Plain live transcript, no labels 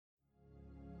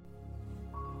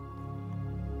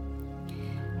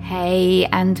Hey,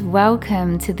 and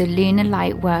welcome to the Lunar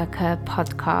Lightworker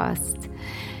podcast.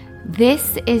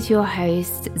 This is your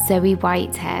host, Zoe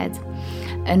Whitehead,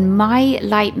 and my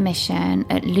light mission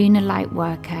at Lunar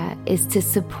Lightworker is to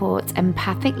support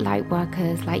empathic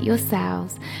lightworkers like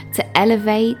yourselves to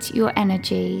elevate your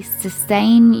energy,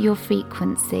 sustain your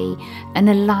frequency, and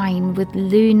align with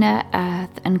lunar,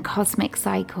 earth, and cosmic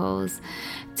cycles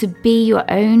to be your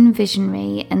own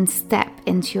visionary and step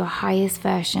into your highest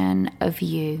version of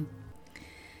you.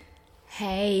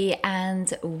 Hey,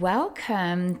 and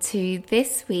welcome to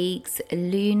this week's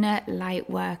Lunar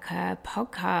Lightworker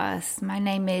podcast. My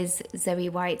name is Zoe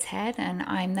Whitehead and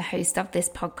I'm the host of this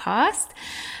podcast.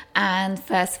 And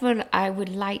first of all, I would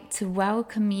like to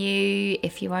welcome you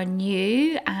if you are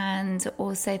new, and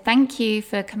also thank you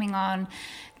for coming on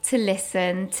to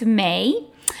listen to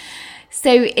me.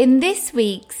 So in this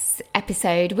week's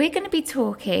episode, we're going to be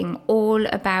talking all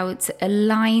about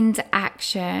aligned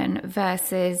action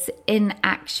versus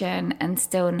inaction and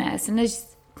stillness. And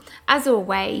as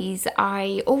always,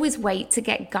 I always wait to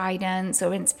get guidance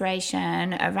or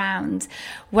inspiration around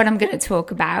what I'm going to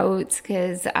talk about,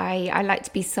 because I like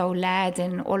to be soul-led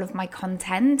in all of my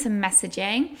content and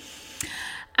messaging.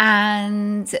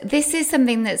 And this is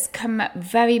something that's come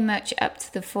very much up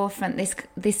to the forefront,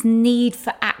 this need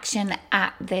for action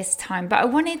at this time. But I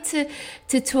wanted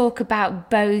to talk about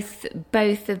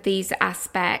both of these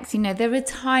aspects. You know, there are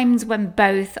times when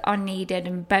both are needed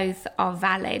and both are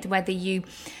valid, whether you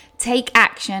take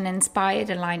action,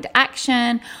 inspired, aligned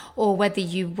action, or whether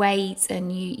you wait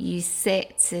and you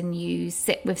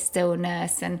sit with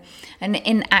stillness, and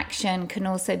inaction can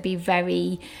also be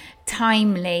very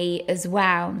timely as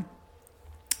well.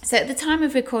 So at the time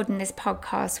of recording this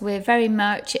podcast, we're very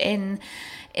much in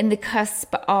the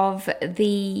cusp of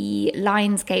the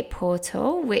Lionsgate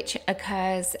portal, which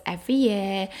occurs every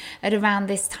year at around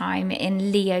this time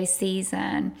in Leo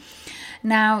season.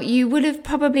 Now, you would have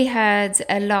probably heard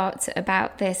a lot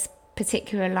about this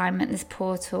particular alignment, this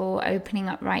portal opening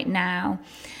up right now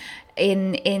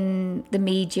in the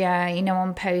media, you know,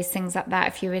 on posts, things like that.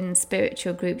 If you're in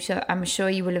spiritual groups, I'm sure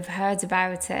you will have heard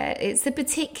about it. It's a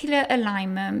particular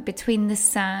alignment between the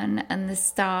sun and the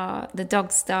star, the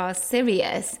dog star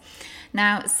Sirius.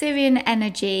 Now, Sirian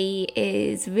energy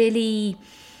is really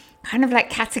kind of like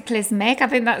cataclysmic, I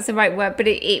think that's the right word, but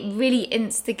it really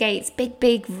instigates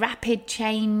big, rapid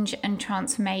change and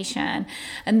transformation.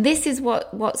 And this is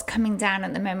what's coming down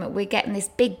at the moment. We're getting this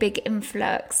big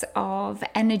influx of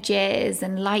energies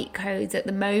and light codes at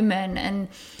the moment. And,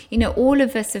 you know, all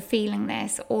of us are feeling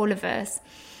this, all of us.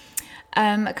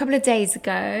 A couple of days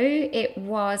ago, it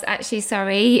was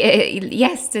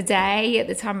yesterday at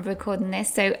the time of recording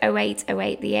this, so 08, the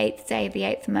 8th day of the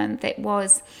 8th month, it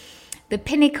was the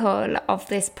pinnacle of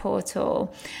this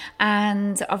portal.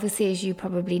 And obviously, as you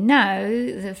probably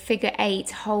know, the figure 8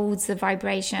 holds the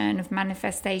vibration of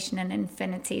manifestation and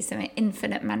infinity, so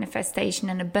infinite manifestation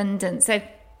and abundance. So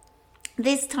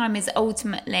this time is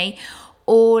ultimately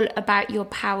all about your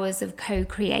powers of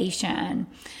co-creation,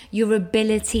 your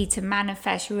ability to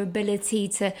manifest, your ability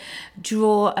to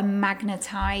draw and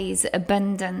magnetize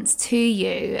abundance to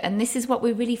you. And this is what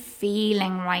we're really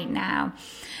feeling right now.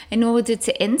 In order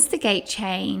to instigate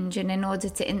change and in order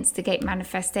to instigate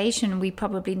manifestation, we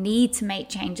probably need to make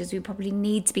changes. We probably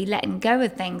need to be letting go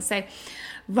of things. So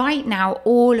right now,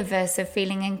 all of us are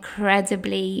feeling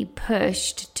incredibly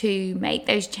pushed to make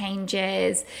those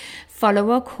changes,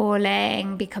 follow our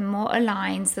calling, become more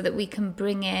aligned so that we can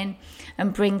bring in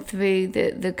and bring through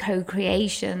the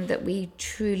co-creation that we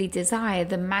truly desire,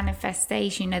 the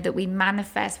manifestation, you know, that we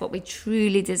manifest what we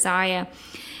truly desire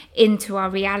into our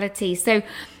reality. So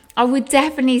I would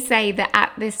definitely say that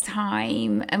at this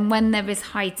time, and when there is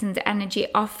heightened energy,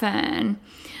 often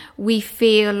we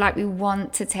feel like we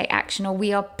want to take action, or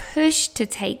we are pushed to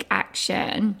take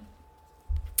action.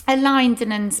 Aligned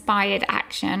and inspired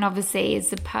action obviously is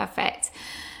the perfect,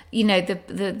 you know,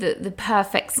 the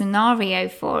perfect scenario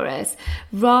for us,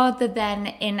 rather than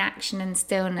inaction and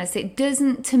stillness. It does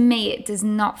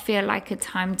not feel like a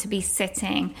time to be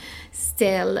sitting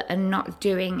still and not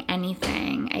doing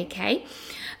anything, okay?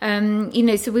 You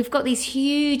know, so we've got these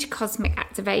huge cosmic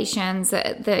activations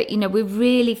that you know, we're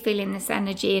really feeling this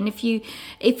energy. And if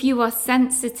you are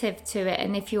sensitive to it,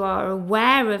 and if you are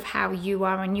aware of how you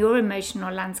are in your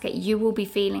emotional landscape, you will be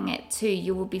feeling it too.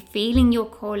 You will be feeling your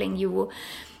calling. You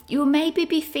will maybe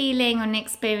be feeling and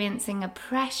experiencing a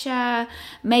pressure,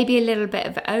 maybe a little bit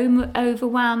of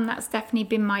overwhelm. That's definitely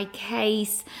been my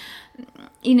case.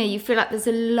 You know, you feel like there's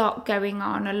a lot going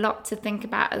on, a lot to think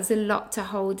about, there's a lot to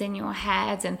hold in your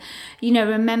head. And, you know,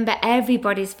 remember,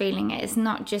 everybody's feeling it. It's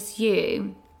not just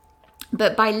you.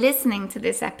 But by listening to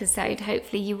this episode,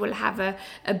 hopefully you will have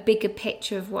a bigger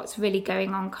picture of what's really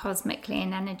going on cosmically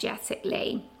and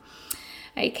energetically.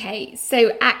 Okay,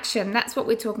 so action, that's what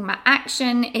we're talking about.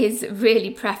 Action is really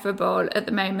preferable at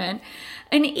the moment.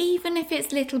 And even if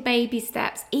it's little baby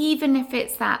steps, even if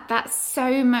it's that's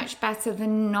so much better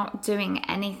than not doing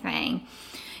anything.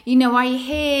 You know, I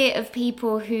hear of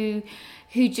people who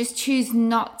just choose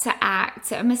not to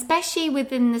act, especially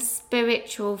within the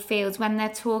spiritual fields when they're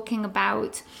talking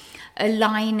about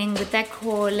aligning with their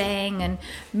calling and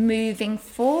moving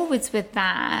forwards with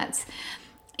that.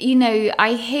 You know,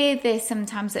 I hear this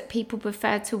sometimes that people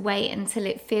prefer to wait until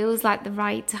it feels like the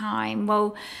right time.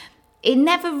 Well, you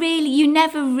never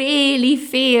really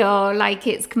feel like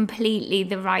it's completely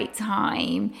the right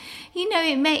time. You know,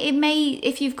 it may,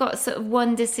 if you've got sort of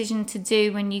one decision to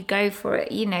do when you go for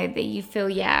it, you know, that you feel,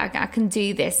 yeah, I can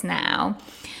do this now.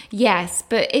 Yes,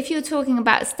 but if you're talking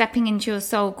about stepping into your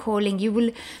soul calling,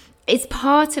 it's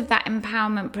part of that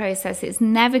empowerment process. It's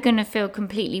never going to feel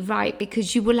completely right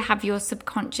because you will have your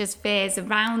subconscious fears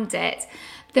around it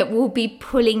that will be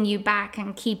pulling you back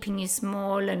and keeping you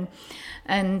small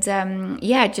and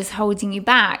just holding you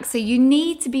back. So you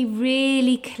need to be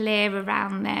really clear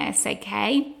around this,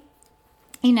 okay?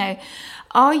 You know,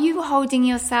 are you holding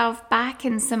yourself back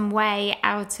in some way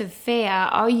out of fear?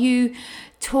 Are you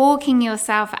talking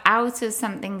yourself out of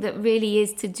something that really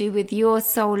is to do with your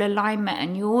soul alignment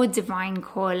and your divine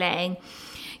calling?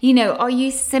 You know, are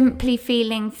you simply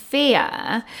feeling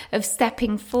fear of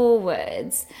stepping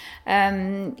forwards,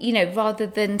 rather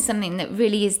than something that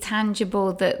really is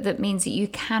tangible that means that you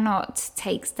cannot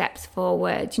take steps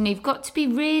forward? You know, you've got to be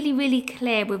really, really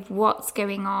clear with what's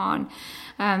going on.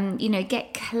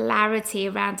 Get clarity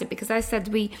around it, because I said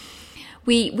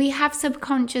we have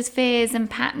subconscious fears and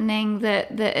patterning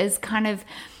that has kind of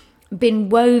been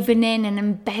woven in and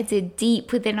embedded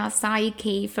deep within our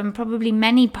psyche from probably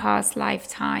many past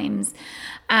lifetimes.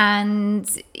 And,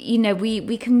 you know,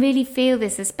 we can really feel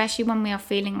this, especially when we are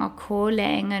feeling our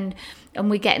calling and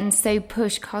we're getting so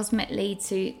pushed cosmically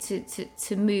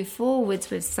to move forwards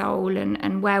with soul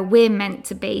and where we're meant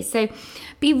to be. So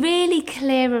be really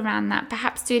clear around that.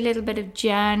 Perhaps do a little bit of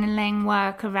journaling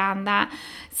work around that.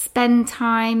 Spend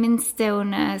time in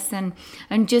stillness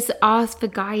and just ask for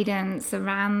guidance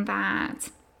around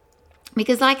that.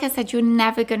 Because like I said, you're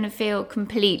never going to feel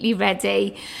completely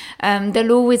ready.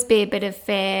 There'll always be a bit of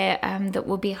fear that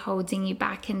will be holding you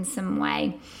back in some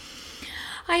way.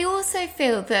 I also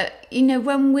feel that, you know,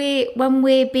 when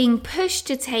we're being pushed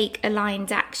to take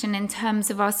aligned action in terms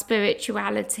of our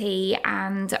spirituality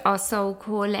and our soul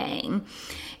calling,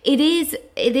 it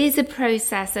is a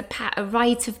process, a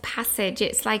rite of passage.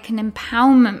 It's like an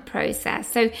empowerment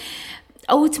process. So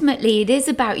ultimately, it is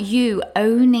about you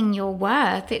owning your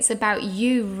worth. It's about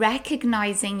you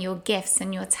recognizing your gifts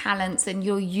and your talents and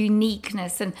your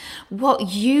uniqueness and what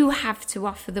you have to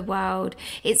offer the world.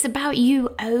 It's about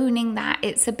you owning that.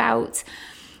 It's about,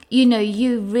 you know,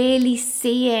 you really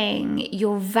seeing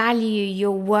your value,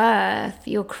 your worth,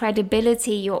 your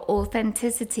credibility, your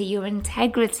authenticity, your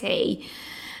integrity.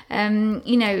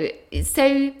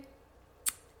 So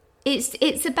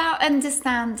it's about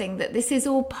understanding that this is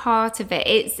all part of it.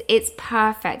 It's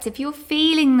perfect. If you're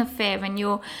feeling the fear and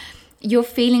you're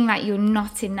feeling like you're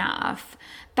not enough,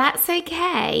 that's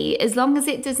okay, as long as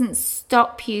it doesn't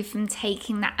stop you from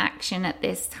taking that action at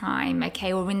this time,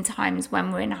 okay? Or in times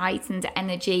when we're in heightened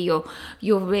energy,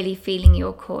 you're really feeling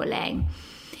your calling.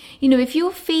 You know, if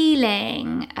you're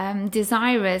feeling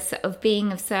desirous of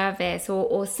being of service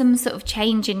or some sort of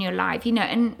change in your life, you know,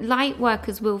 and light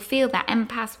workers will feel that,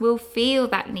 empaths will feel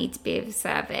that need to be of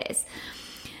service,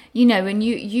 you know, and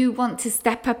you want to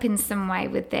step up in some way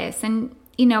with this. And,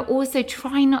 you know, also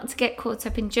try not to get caught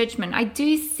up in judgment. I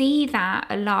do see that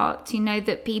a lot, you know,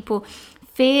 that people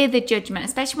fear the judgment,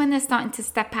 especially when they're starting to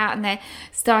step out and they're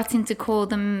starting to call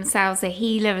themselves a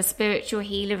healer, a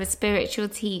spiritual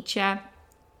teacher.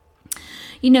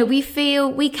 You know, we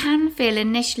can feel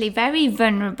initially very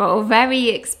vulnerable, very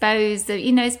exposed,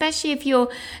 you know, especially if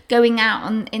you're going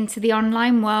out into the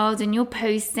online world and you're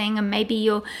posting and maybe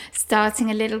you're starting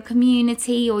a little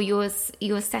community or you're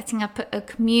setting up a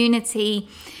community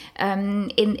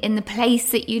in the place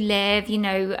that you live, you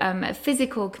know, a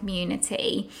physical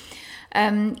community.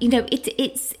 You know,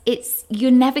 it's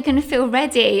you're never going to feel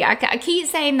ready. I keep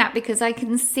saying that because I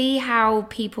can see how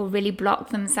people really block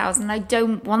themselves, and I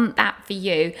don't want that for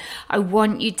you. I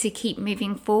want you to keep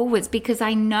moving forwards, because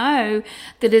I know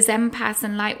that as empaths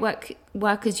and light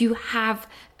workers, you have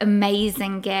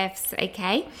amazing gifts,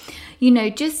 okay? You know,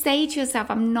 just say to yourself,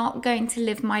 I'm not going to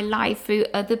live my life through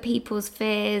other people's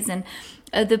fears and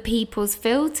other people's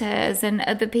filters and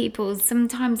other people's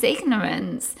sometimes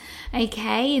ignorance,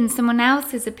 okay, and someone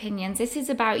else's opinions. This is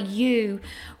about you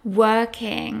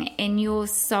working in your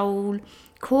soul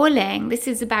calling. This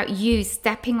is about you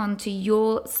stepping onto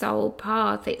your soul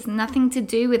path. It's nothing to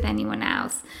do with anyone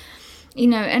else.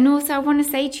 And also I want to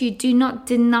say to you, do not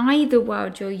deny the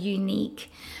world your unique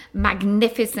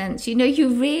magnificence. You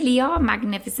really are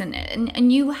magnificent,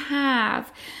 and you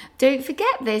have, don't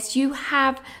forget this, you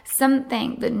have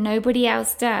something that nobody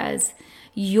else does.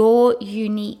 You're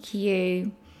unique,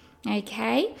 you.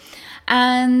 Okay?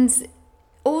 And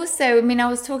also, I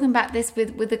was talking about this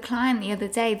with a client the other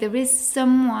day. There is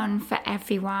someone for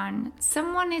everyone.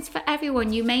 Someone is for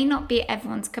everyone. You may not be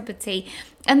everyone's cup of tea,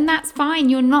 and that's fine.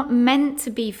 You're not meant to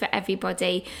be for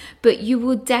everybody, but you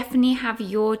will definitely have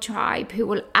your tribe who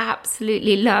will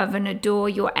absolutely love and adore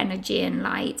your energy and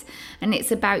light. And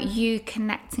it's about you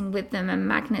connecting with them and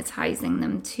magnetizing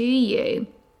them to you.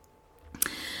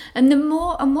 And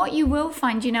what you will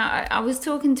find, I was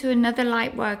talking to another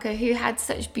light worker who had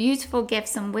such beautiful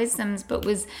gifts and wisdoms, but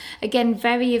was, again,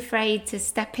 very afraid to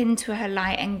step into her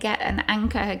light and get and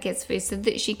anchor her gifts through so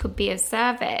that she could be of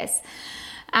service.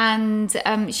 And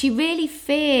she really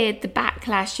feared the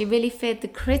backlash. She really feared the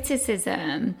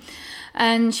criticism.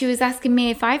 And she was asking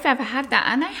me if I've ever had that.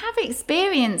 And I have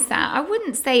experienced that. I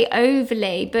wouldn't say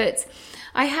overly, but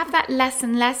I have that less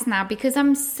and less now because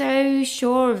I'm so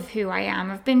sure of who I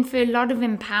am. I've been through a lot of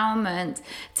empowerment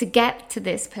to get to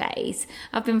this place.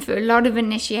 I've been through a lot of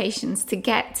initiations to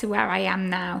get to where I am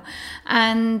now.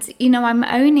 And, I'm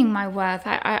owning my worth.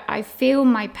 I feel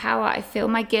my power. I feel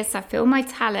my gifts. I feel my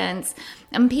talents.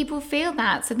 And people feel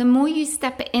that. So the more you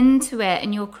step into it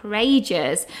and you're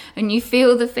courageous and you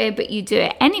feel the fear, but you do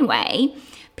it anyway,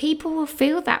 people will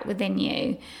feel that within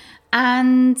you.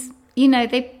 And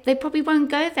they probably won't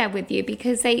go there with you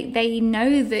because they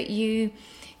know that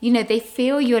they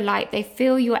feel your light, they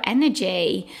feel your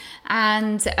energy,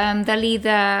 and they'll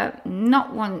either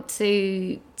not want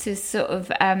to sort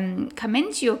of come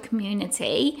into your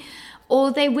community, or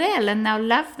they will, and they'll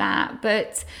love that.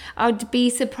 But I'd be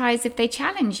surprised if they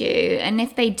challenge you, and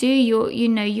if they do, you'll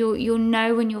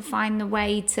know, and you'll find the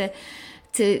way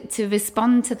to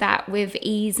respond to that with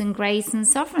ease and grace and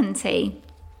sovereignty.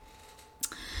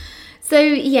 So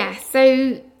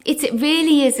it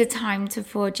really is a time to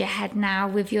forge ahead now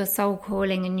with your soul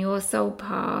calling and your soul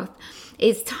path.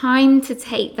 It's time to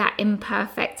take that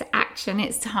imperfect action.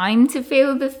 It's time to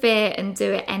feel the fear and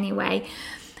do it anyway.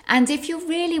 And if you're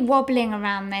really wobbling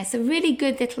around this, a really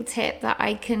good little tip that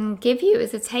I can give you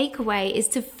as a takeaway is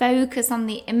to focus on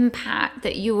the impact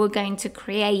that you are going to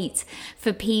create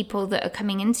for people that are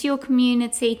coming into your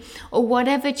community, or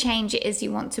whatever change it is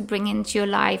you want to bring into your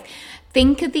life.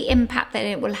 Think of the impact that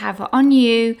it will have on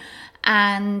you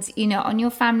and, on your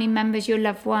family members, your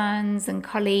loved ones and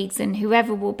colleagues and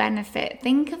whoever will benefit.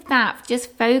 Think of that.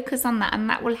 Just focus on that, and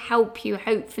that will help you,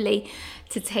 hopefully,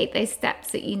 to take those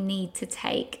steps that you need to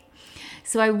take.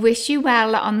 So I wish you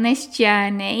well on this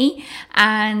journey,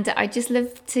 and I just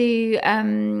love to,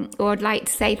 or I'd like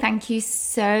to say thank you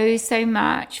so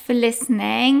much for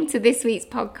listening to this week's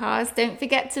podcast. Don't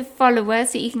forget to follow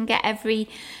us so you can get every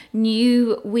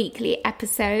new weekly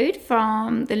episode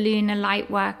from the Lunar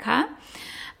Lightworker.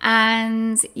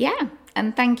 And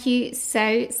thank you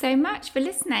so much for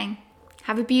listening.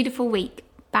 Have a beautiful week.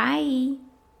 Bye.